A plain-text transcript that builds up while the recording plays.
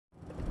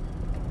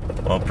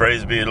Well,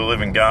 praise be to the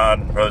living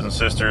God, brothers and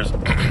sisters.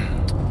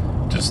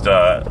 Just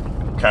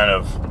kind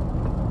of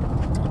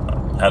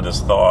had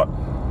this thought.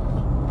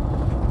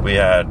 We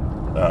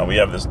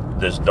have this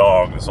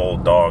dog, this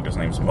old dog. His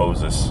name's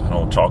Moses, an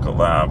old chocolate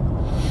lab.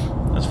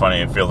 It's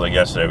funny. It feels like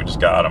yesterday we just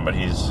got him, but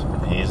he's.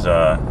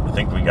 I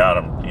think we got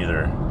him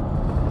either.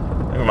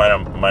 I think we might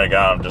have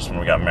got him just when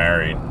we got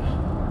married.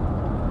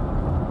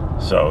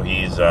 So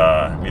we've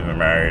been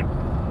married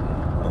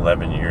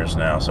 11 years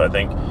now. So I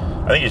think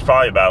he's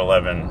probably about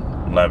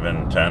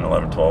 10,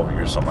 11, 12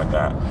 years, something like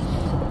that.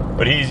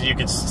 But you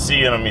can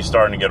see in him, he's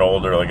starting to get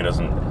older. Like, it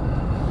doesn't,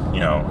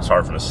 it's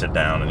hard for him to sit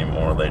down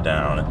anymore, lay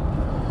down.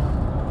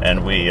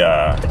 And we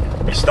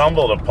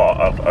stumbled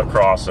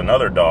across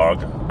another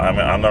dog. I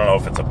don't know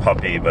if it's a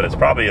puppy, but it's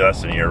probably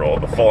less than a year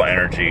old, but full of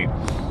energy.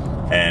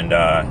 And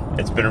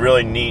it's been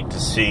really neat to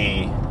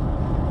see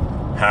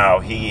how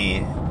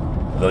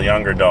the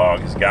younger dog,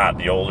 has got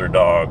the older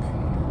dog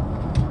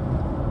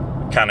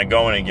kind of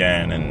going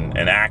again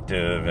and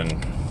active.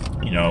 And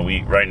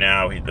right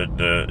now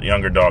the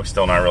younger dog's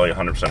still not really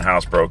 100%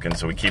 housebroken,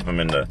 so we keep him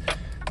in the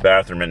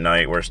bathroom at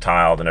night where it's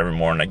tiled, and every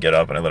morning I get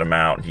up and I let him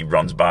out, and he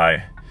runs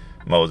by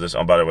Moses.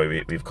 Oh, by the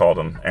way, we've called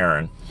him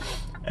Aaron.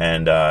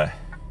 And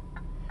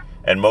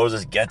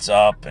Moses gets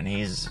up, and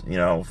he's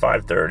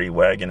 5:30,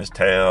 wagging his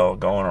tail,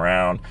 going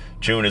around,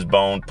 chewing his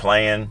bone,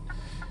 playing,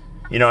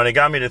 and it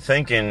got me to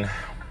thinking,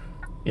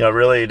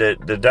 really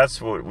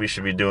that's what we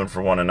should be doing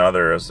for one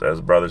another as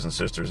brothers and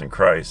sisters in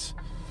Christ.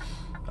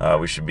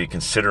 We should be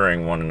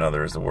considering one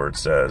another, as the word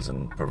says,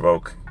 and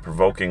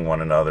provoking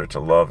one another to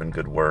love and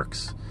good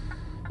works.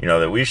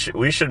 That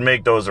we should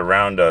make those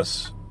around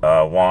us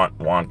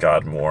want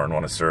God more and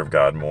want to serve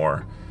God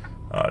more.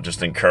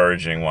 Just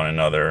encouraging one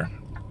another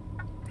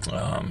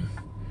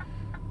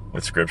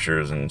with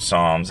scriptures and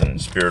psalms and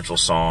spiritual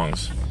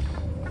songs.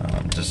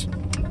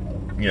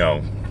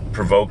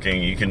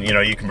 Provoking. You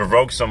can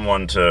provoke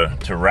someone to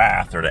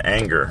wrath or to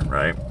anger,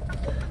 right?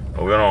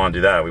 But we don't want to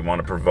do that. We want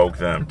to provoke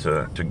them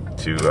to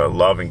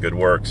love and good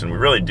works, and we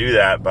really do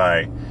that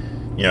by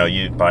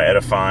by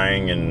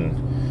edifying and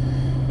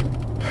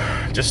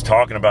just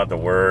talking about the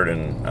word.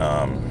 And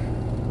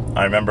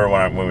I remember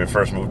when we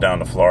first moved down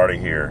to Florida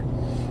here,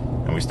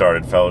 and we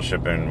started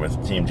fellowshipping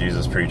with Team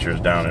Jesus preachers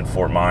down in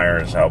Fort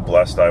Myers, how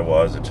blessed I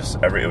was.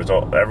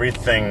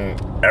 Everything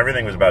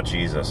was about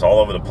Jesus all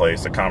over the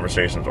place. The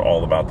conversations were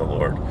all about the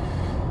Lord.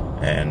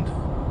 And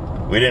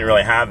we didn't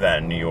really have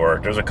that in New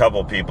York. There's a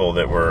couple people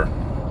that were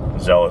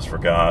zealous for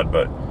God,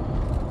 but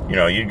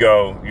you'd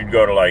go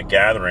to like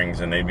gatherings,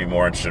 and they'd be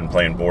more interested in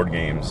playing board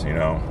games.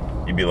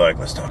 You'd be like,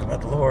 let's talk about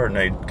the Lord, and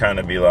they'd kind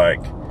of be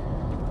like,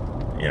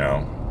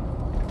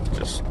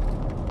 just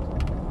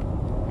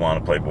want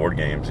to play board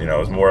games. It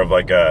was more of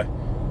like a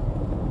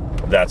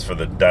that's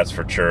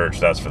for church,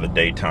 that's for the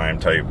daytime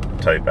type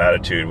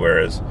attitude.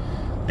 Whereas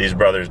these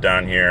brothers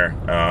down here,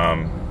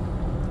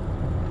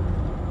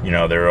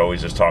 they're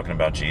always just talking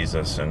about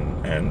Jesus,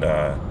 and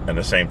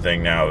the same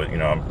thing now.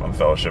 I'm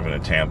fellowshipping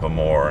in Tampa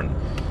more, and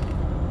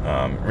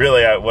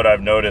really what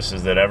I've noticed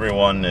is that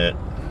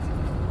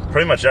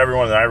pretty much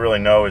everyone that I really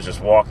know is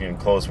just walking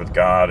close with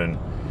God, and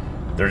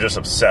they're just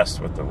obsessed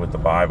with the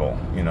Bible,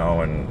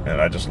 and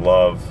I just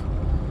love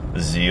the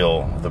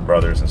zeal of the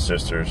brothers and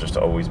sisters just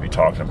to always be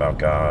talking about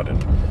God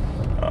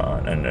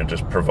and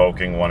just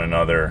provoking one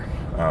another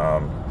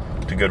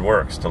to good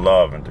works, to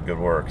love and to good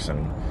works,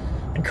 and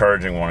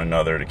encouraging one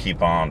another to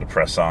keep on, to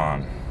press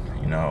on,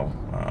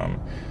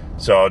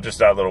 So just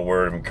that little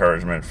word of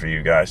encouragement for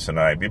you guys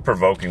tonight. Be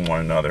provoking one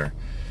another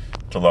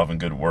to love and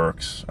good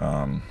works.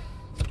 Not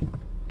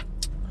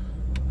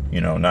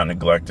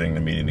neglecting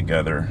the meeting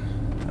together,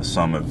 as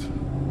some have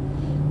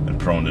been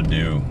prone to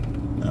do,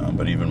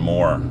 but even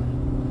more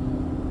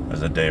as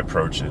the day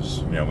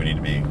approaches. We need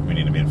to be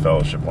in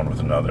fellowship one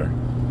with another.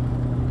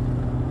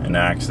 In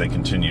Acts, they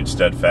continued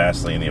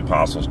steadfastly in the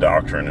apostles'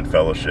 doctrine and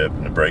fellowship,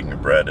 and the breaking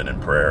of bread and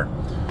in prayer.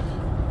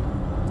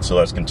 So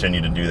let's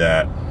continue to do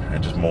that,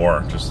 and just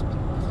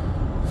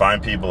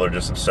find people who are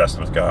just obsessed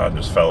with God, and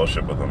just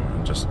fellowship with them,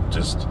 and just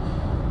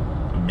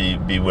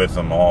be with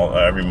them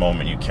every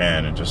moment you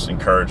can, and just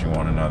encouraging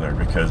one another,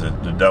 because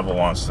the devil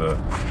wants to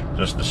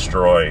just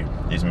destroy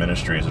these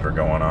ministries that are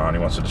going on. He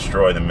wants to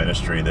destroy the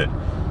ministry that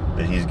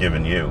he's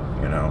given you.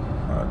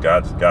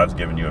 God's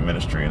given you a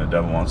ministry, and the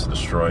devil wants to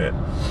destroy it.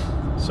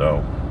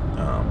 So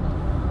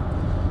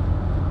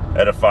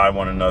edify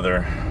one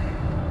another,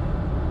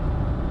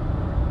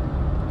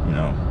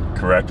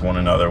 correct one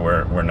another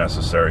where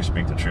necessary,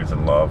 speak the truth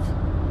in love,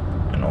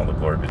 and all the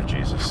glory be to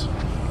Jesus.